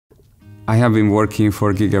I have been working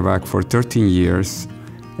for GIGAVAC for 13 years,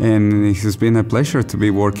 and it has been a pleasure to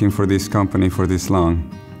be working for this company for this long.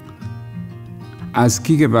 As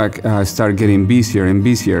GIGAVAC started getting busier and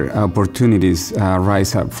busier, opportunities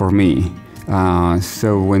rise up for me.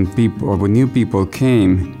 So when new people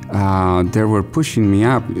came, they were pushing me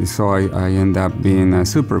up, so I ended up being a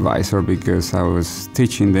supervisor because I was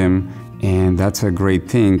teaching them, and that's a great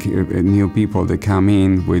thing. New people that come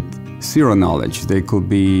in with zero knowledge, they could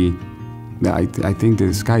be, I think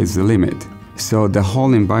the sky is the limit. So the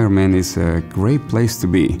whole environment is a great place to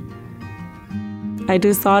be. I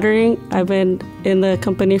do soldering. I've been in the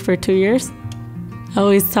company for 2 years. I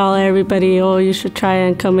always tell everybody, oh, you should try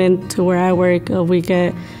and come into where I work. We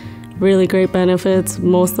get really great benefits.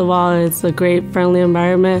 Most of all, it's a great, friendly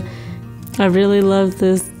environment. I really love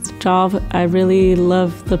this job. I really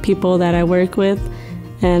love the people that I work with,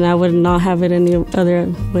 and I would not have it any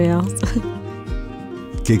other way else.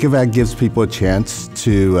 GIGAVAC gives people a chance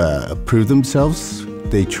to prove themselves.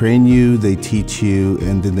 They train you, they teach you,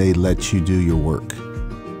 and then they let you do your work.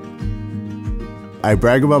 I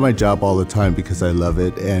brag about my job all the time because I love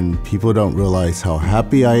it, and people don't realize how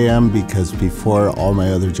happy I am because before all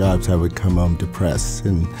my other jobs I would come home depressed.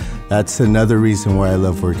 And that's another reason why I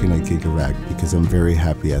love working at GIGAVAC, because I'm very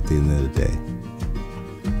happy at the end of the day.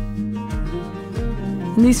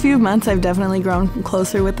 In these few months, I've definitely grown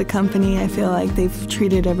closer with the company. I feel like they've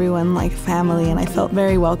treated everyone like family, and I felt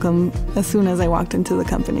very welcome as soon as I walked into the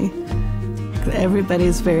company.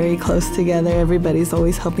 Everybody's very close together. Everybody's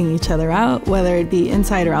always helping each other out, whether it be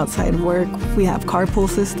inside or outside of work. We have carpool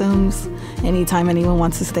systems. Anytime anyone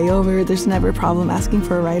wants to stay over, there's never a problem asking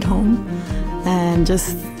for a ride home. And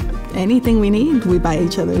just anything we need, we buy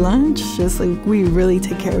each other lunch. Just like we really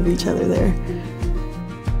take care of each other there.